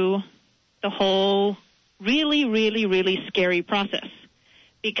through the whole really, really, really scary process.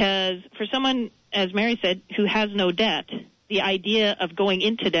 Because for someone, as Mary said, who has no debt, the idea of going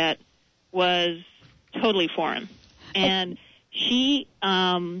into debt was totally foreign. And she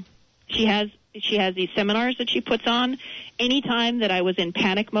has these seminars that she puts on. Anytime that I was in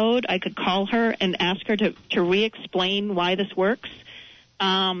panic mode, I could call her and ask her to re-explain why this works.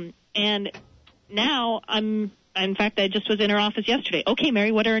 And now in fact, I just was in her office yesterday. Okay,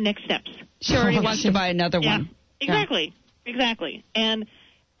 Mary, what are our next steps? She already wants to buy another one. Exactly. And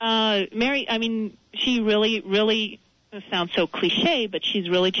Mary, she really, really, it sounds so cliche, but she's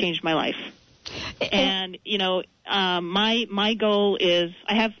really changed my life. And my goal is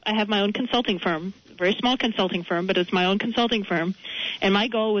I have my own consulting firm, a very small consulting firm, but it's my own consulting firm. And my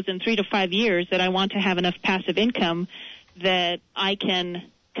goal was in 3 to 5 years that I want to have enough passive income that I can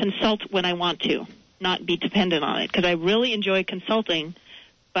consult when I want to. not be dependent on it, because I really enjoy consulting,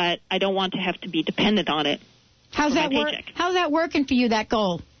 but I don't want to have to be dependent on it. How's that work? How's that working for you? That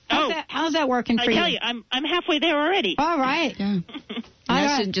goal? How's that working for you? I tell you, I'm halfway there already. All right. Yeah.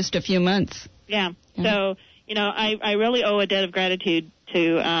 That's in just a few months. Yeah. So, I really owe a debt of gratitude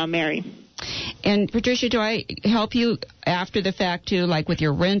to Mary. And Patricia, do I help you after the fact too, like with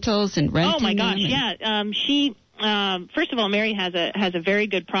your rentals and renting? Oh my gosh, yeah. She first of all, Mary has a very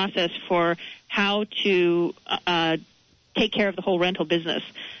good process for how to take care of the whole rental business.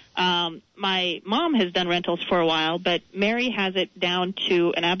 My mom has done rentals for a while, but Mary has it down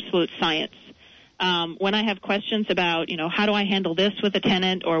to an absolute science. When I have questions about, how do I handle this with a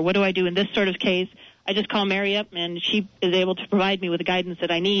tenant, or what do I do in this sort of case, I just call Mary up, and she is able to provide me with the guidance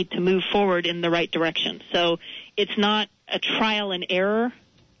that I need to move forward in the right direction. So it's not a trial and error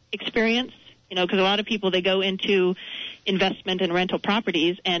experience, because a lot of people, they go into investment and rental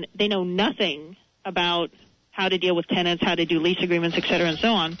properties, and they know nothing about how to deal with tenants, how to do lease agreements, et cetera, and so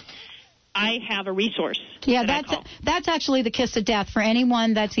on. I have a resource. Yeah, that's actually the kiss of death for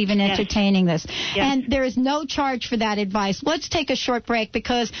anyone that's even entertaining this. Yes. And there is no charge for that advice. Let's take a short break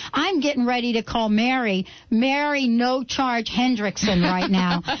because I'm getting ready to call Mary No Charge Hendrickson right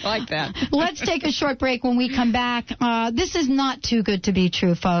now. I like that. Let's take a short break. When we come back, this is not too good to be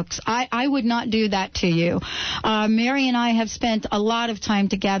true, folks. I would not do that to you. Mary and I have spent a lot of time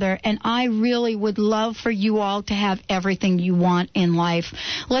together, and I really would love for you all to have everything you want in life.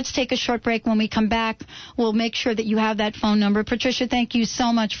 Let's take a short break. When we come back, we'll make sure that you have that phone number. Patricia, thank you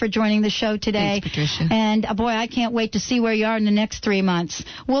so much for joining the show today. Thanks, Patricia. And boy, I can't wait to see where you are in the next 3 months.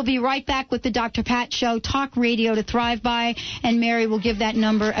 We'll be right back with the Dr. Pat Show, talk radio to thrive by, and Mary will give that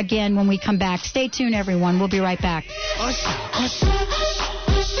number again when we come back. Stay tuned, everyone. We'll be right back.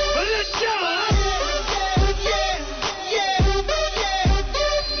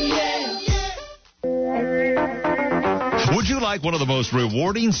 Would you like one of the most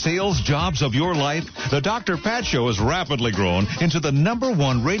rewarding sales jobs of your life? The Dr. Pat Show has rapidly grown into the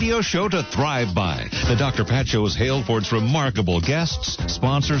 #1 radio show to thrive by. The Dr. Pat Show is hailed for its remarkable guests,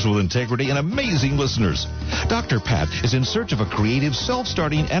 sponsors with integrity, and amazing listeners. Dr. Pat is in search of a creative,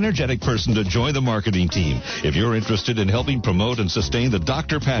 self-starting, energetic person to join the marketing team. If you're interested in helping promote and sustain the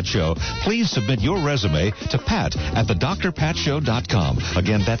Dr. Pat Show, please submit your resume to pat@thedrpatshow.com.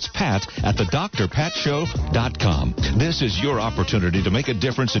 Again, that's pat@thedrpatshow.com. This is your opportunity to make a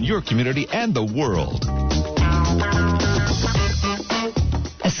difference in your community and the world.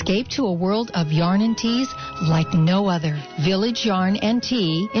 Escape to a world of yarn and teas like no other. Village Yarn and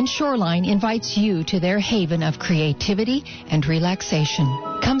Tea in Shoreline invites you to their haven of creativity and relaxation.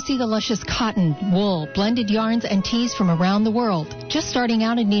 Come see the luscious cotton, wool, blended yarns and teas from around the world. Just starting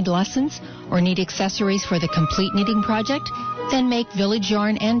out and need lessons or need accessories for the complete knitting project? Then make Village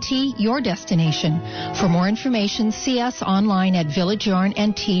Yarn and Tea your destination. For more information, see us online at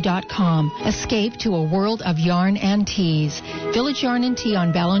villageyarnandtea.com. Escape to a world of yarn and teas. Village Yarn and Tea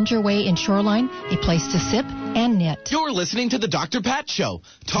on Ballinger Way in Shoreline, a place to sip and knit. You're listening to the Dr. Pat Show,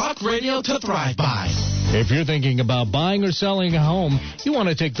 talk radio to thrive by. If you're thinking about buying or selling a home, you want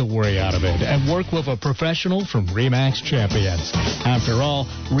to take the worry out of it and work with a professional from RE/MAX Champions. After all,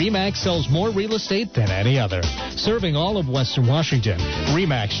 RE/MAX sells more real estate than any other. Serving all of Western Washington,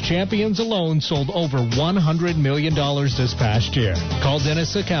 RE/MAX Champions alone sold over $100 million this past year. Call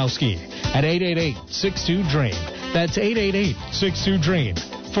Dennis Sikowski at 888-62-DREAM. That's 888-62-DREAM.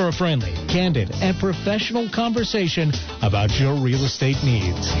 For a friendly, candid, and professional conversation about your real estate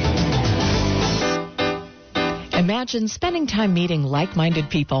needs. Imagine spending time meeting like-minded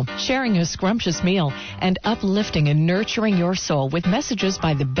people, sharing a scrumptious meal, and uplifting and nurturing your soul with messages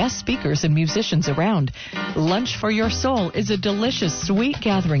by the best speakers and musicians around. Lunch for Your Soul is a delicious, sweet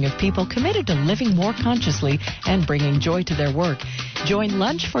gathering of people committed to living more consciously and bringing joy to their work. Join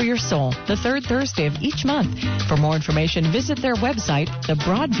Lunch for Your Soul the third Thursday of each month. For more information, visit their website,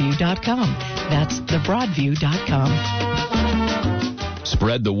 thebroadview.com. That's thebroadview.com.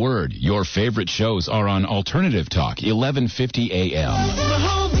 Spread the word. Your favorite shows are on Alternative Talk, 1150 AM. My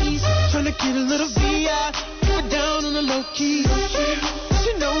homies trying to get a little VI, keep it down on the low key.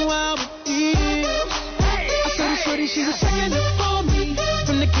 You know how it is. I saw the shorty, she was checking up on me.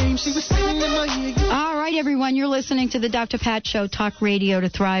 From the game, she was singing in my ear. All right, everyone, you're listening to the Dr. Pat Show, talk radio to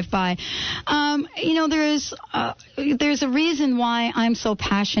thrive by. There's a reason why I'm so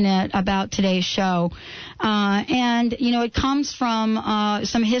passionate about today's show. And it comes from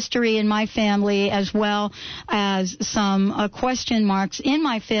some history in my family as well as some question marks in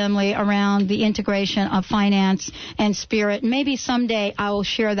my family around the integration of finance and spirit. Maybe someday I will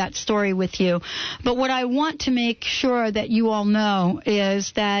share that story with you. But what I want to make sure that you all know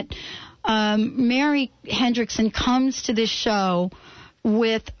is that Mary Hendrickson comes to this show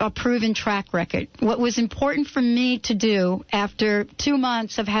with a proven track record. What was important for me to do after 2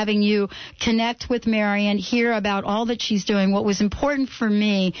 months of having you connect with Mary and hear about all that she's doing, what was important for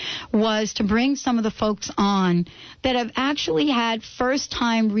me was to bring some of the folks on that have actually had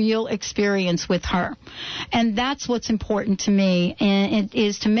first-time real experience with her. And that's what's important to me, and it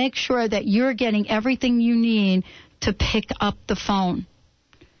is to make sure that you're getting everything you need to pick up the phone.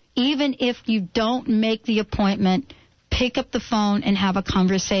 Even if you don't make the appointment, pick up the phone and have a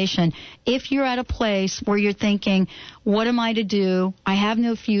conversation. If you're at a place where you're thinking, what am I to do? I have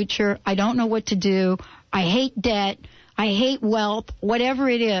no future. I don't know what to do. I hate debt. I hate wealth. Whatever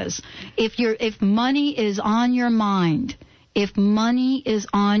it is. If money is on your mind,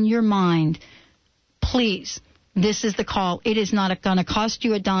 please, this is the call. It is not going to cost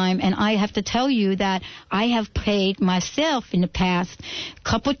you a dime, and I have to tell you that I have paid myself in the past a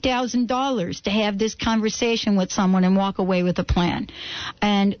couple $1,000s to have this conversation with someone and walk away with a plan.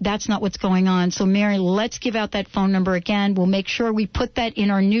 And that's not what's going on. So, Mary, let's give out that phone number again. We'll make sure we put that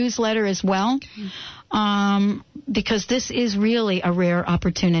in our newsletter as well, because this is really a rare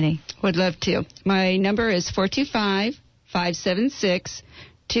opportunity. Would love to. My number is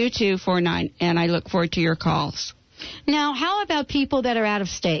 425-576-2249, and I look forward to your calls. Now, how about people that are out of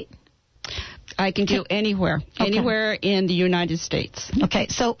state? I can do anywhere in the United States. Okay,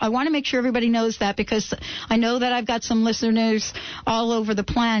 so I want to make sure everybody knows that, because I know that I've got some listeners all over the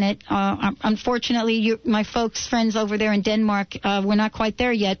planet. Unfortunately, my folks, friends over there in Denmark, we're not quite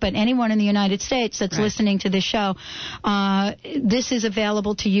there yet, but anyone in the United States that's listening to this show, this is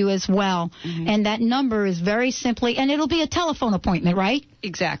available to you as well. Mm-hmm. And that number is very simply, and it'll be a telephone appointment, right?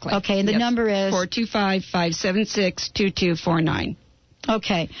 Exactly. Okay, and the number is? 425-576-2249.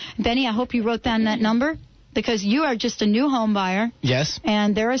 Okay. Benny, I hope you wrote down that number, because you are just a new home buyer. Yes.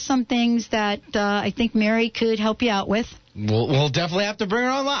 And there are some things that I think Mary could help you out with. We'll definitely have to bring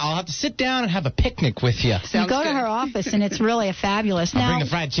her online. I'll have to sit down and have a picnic with you. You go to her office, and it's really a fabulous. I'll bring the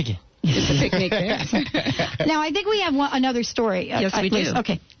fried chicken. It's a picnic there. Now, I think we have another story. Yes, we do.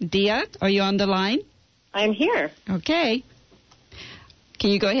 Okay. Dia, are you on the line? I'm here. Okay. Can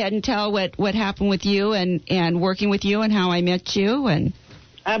you go ahead and tell what happened with you and working with you and how I met you? And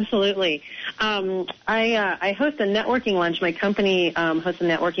Absolutely. I host a networking lunch. My company hosts a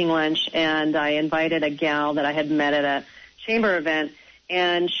networking lunch, and I invited a gal that I had met at a chamber event,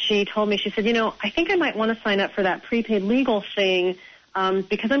 and she told me, she said, I think I might want to sign up for that prepaid legal thing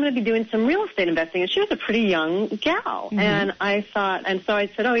because I'm going to be doing some real estate investing. And she was a pretty young gal. Mm-hmm. And so I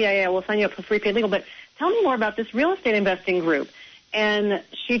said, oh, yeah, we'll sign you up for prepaid legal, but tell me more about this real estate investing group. And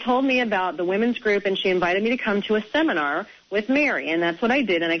she told me about the women's group, and she invited me to come to a seminar with Mary, and that's what I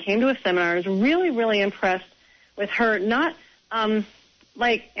did. And I came to a seminar. I was really, really impressed with her. And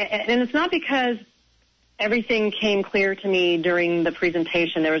it's not because everything came clear to me during the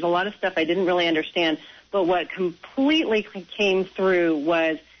presentation. There was a lot of stuff I didn't really understand, but what completely came through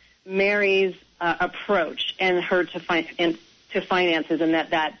was Mary's approach and her to finances, and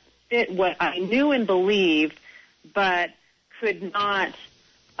that fit what I knew and believed, but could not,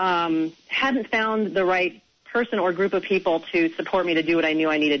 hadn't found the right person or group of people to support me to do what I knew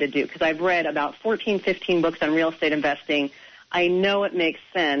I needed to do. Because I've read about 14, 15 books on real estate investing. I know it makes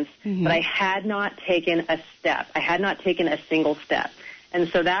sense, mm-hmm. but I had not taken a step. I had not taken a single step. And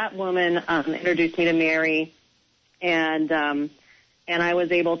so that woman introduced me to Mary, and I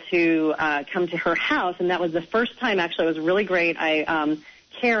was able to come to her house, and that was the first time. Actually, it was really great.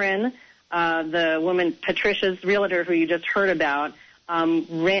 Karen, the woman, Patricia's realtor, who you just heard about,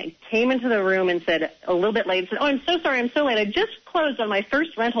 came into the room and said, a little bit late, said, oh, I'm so sorry, I'm so late. I just closed on my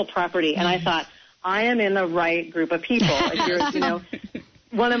first rental property. And I thought, I am in the right group of people.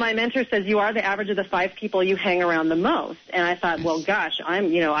 One of my mentors says, you are the average of the 5 people you hang around the most. And I thought, well, gosh,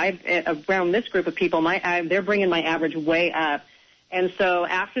 around this group of people, they're bringing my average way up. And so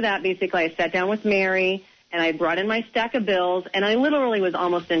after that, basically, I sat down with Mary, and I brought in my stack of bills, and I literally was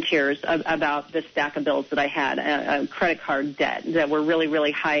almost in tears about the stack of bills that I had, a credit card debt that were really,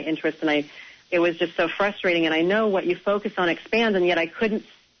 really high interest, and it was just so frustrating. And I know what you focus on expands, and yet I couldn't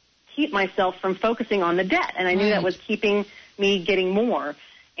keep myself from focusing on the debt, and I knew that was keeping me getting more.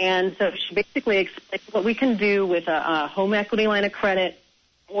 And so she basically explained what we can do with a home equity line of credit,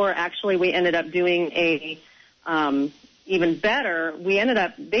 or actually we ended up doing even better, we ended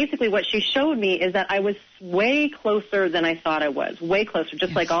up, basically what she showed me is that I was way closer than I thought I was, way closer,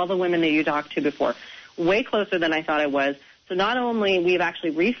 just like all the women that you talked to before, way closer than I thought I was. So not only we've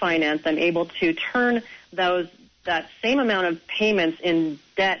actually refinanced, I'm able to turn that same amount of payments in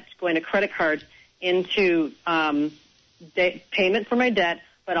debt going to credit cards into payment for my debt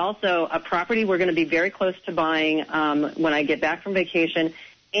but also a property we're going to be very close to buying when I get back from vacation.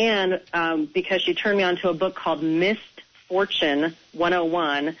 And because she turned me on to a book called Missed Fortune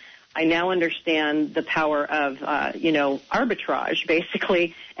 101, I now understand the power of, arbitrage,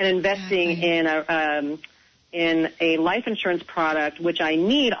 basically, and investing in a life insurance product, which I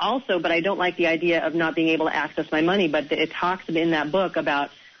need also, but I don't like the idea of not being able to access my money. But it talks in that book about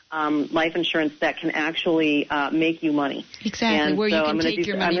life insurance that can actually make you money. Exactly, and where so you can take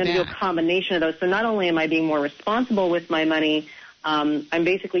your money I'm going to do a combination of those. So not only am I being more responsible with my money, I'm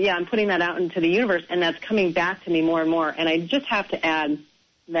basically, I'm putting that out into the universe, and that's coming back to me more and more. And I just have to add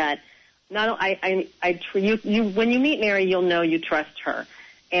that when you meet Mary, you'll know you trust her.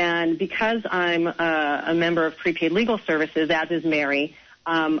 And because I'm a member of Prepaid Legal Services, as is Mary,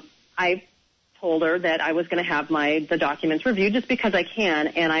 I told her that I was going to have the documents reviewed just because I can,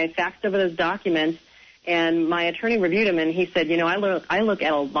 and I faxed over those documents, and my attorney reviewed them, and he said, I look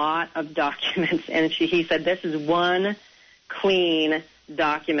at a lot of documents, and he said, this is one clean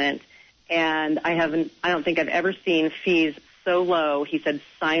document, and I don't think I've ever seen fees so low. He said,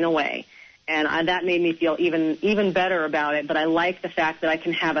 sign away. And that made me feel even better about it. But I like the fact that I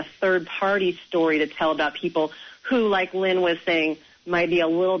can have a third-party story to tell about people who, like Lynn was saying, might be a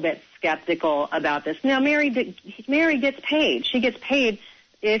little bit skeptical about this. Now, Mary gets paid. She gets paid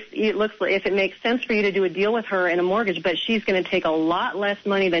if it makes sense for you to do a deal with her in a mortgage, but she's going to take a lot less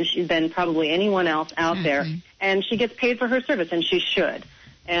money than probably anyone else out there. And she gets paid for her service, and she should.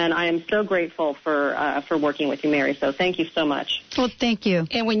 And I am so grateful for working with you, Mary. So thank you so much. Well, thank you.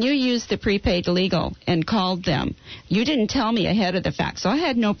 And when you used the prepaid legal and called them, you didn't tell me ahead of the fact. So I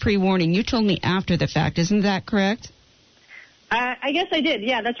had no pre-warning. You told me after the fact. Isn't that correct? I guess I did.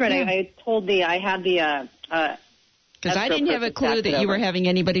 Yeah, that's right. Yeah. I had the... Because I didn't have a clue that you were having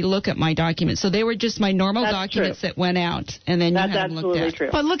anybody look at my documents. So they were just my normal documents that went out, and then you had them looked at. True.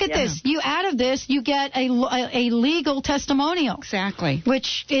 But look at this. You out of this, you get a legal testimonial. Exactly.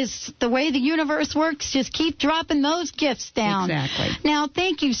 Which is the way the universe works. Just keep dropping those gifts down. Exactly. Now,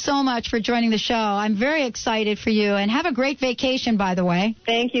 thank you so much for joining the show. I'm very excited for you, and have a great vacation, by the way.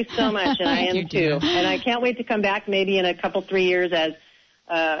 Thank you so much, and I am too. And I can't wait to come back maybe in a couple, 3 years as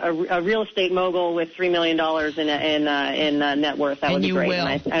a real estate mogul with $3 million in net worth. That would be great.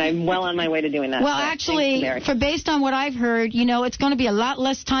 And I'm well on my way to doing that. Well, actually, based on what I've heard, it's going to be a lot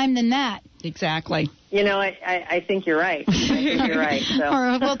less time than that. Exactly. I think you're right. I think you're right. So. All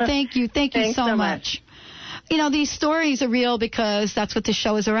right, well, thank you. Thank you so much. These stories are real because that's what the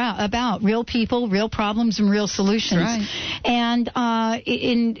show is about. Real people, real problems, and real solutions. Right. And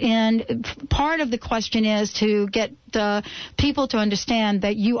part of the question is to get people to understand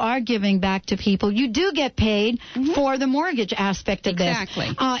that you are giving back to people. You do get paid for the mortgage aspect of this.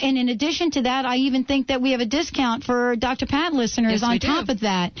 Exactly. And in addition to that, I even think that we have a discount for Dr. Pat listeners on top of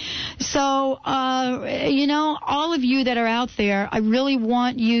that. So, all of you that are out there, I really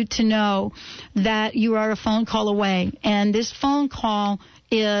want you to know that you are a phone call away. And this phone call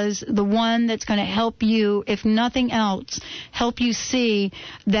is the one that's going to help you, if nothing else, help you see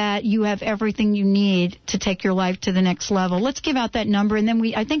that you have everything you need to take your life to the next level. Let's give out that number, and then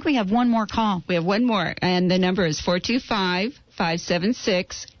I think we have one more call. We have one more, and the number is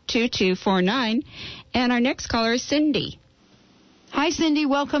 425-576-2249. And our next caller is Cindy. Hi, Cindy.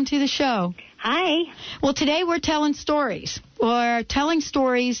 Welcome to the show. Hi. Well, today we're telling stories. We're telling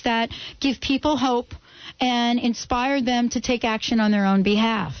stories that give people hope and inspire them to take action on their own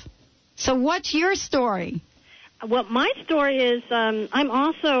behalf. So what's your story? Well, my story is I'm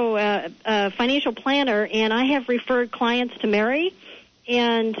also a financial planner, and I have referred clients to Mary,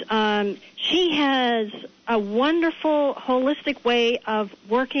 and she has a wonderful, holistic way of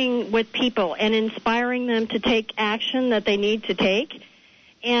working with people and inspiring them to take action that they need to take.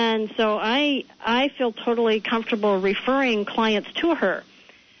 And so I feel totally comfortable referring clients to her.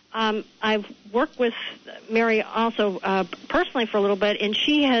 I've worked with Mary also personally for a little bit, and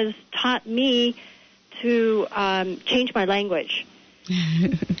she has taught me to change my language.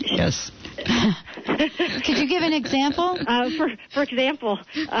 Yes. Could you give an example? For example,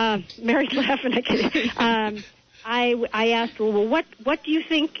 Mary's laughing. I asked her, well, what do you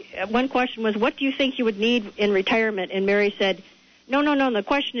think? One question was, what do you think you would need in retirement? And Mary said, no. The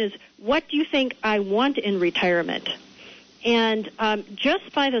question is, what do you think I want in retirement? And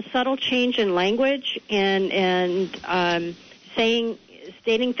just by the subtle change in language and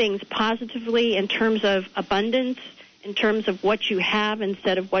stating things positively in terms of abundance, in terms of what you have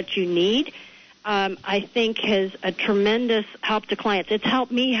instead of what you need, I think has a tremendous help to clients. It's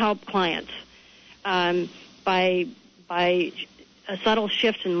helped me help clients by a subtle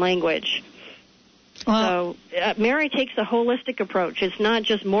shift in language. So Mary takes a holistic approach. It's not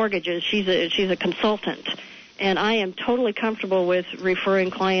just mortgages. She's a consultant. And I am totally comfortable with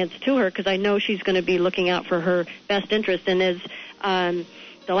referring clients to her because I know she's going to be looking out for her best interest. And as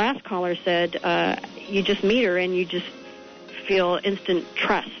the last caller said, you just meet her and you just feel instant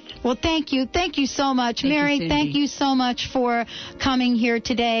trust. Well, thank you. Thank you so much. Mary, thank you so much for coming here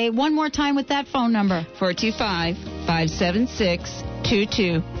today. One more time with that phone number.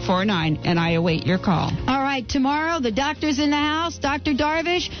 425-576-2249, and I await your call. All right, tomorrow, the doctor's in the house. Dr.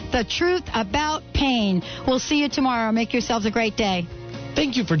 Darvish, the truth about pain. We'll see you tomorrow. Make yourselves a great day.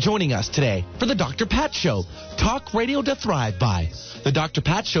 Thank you for joining us today for the Dr. Pat Show. Talk radio to thrive by. The Dr.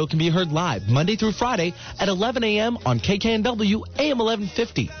 Pat Show can be heard live Monday through Friday at 11 a.m. on KKNW AM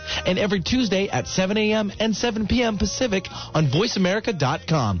 1150 and every Tuesday at 7 a.m. and 7 p.m. Pacific on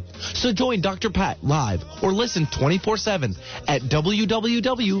VoiceAmerica.com. So join Dr. Pat live or listen 24/7 at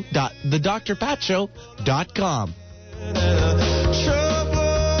www.thedrpatshow.com.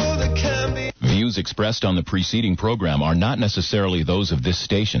 Views expressed on the preceding program are not necessarily those of this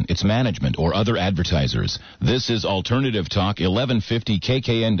station, its management, or other advertisers. This is Alternative Talk, 1150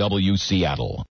 KKNW, Seattle.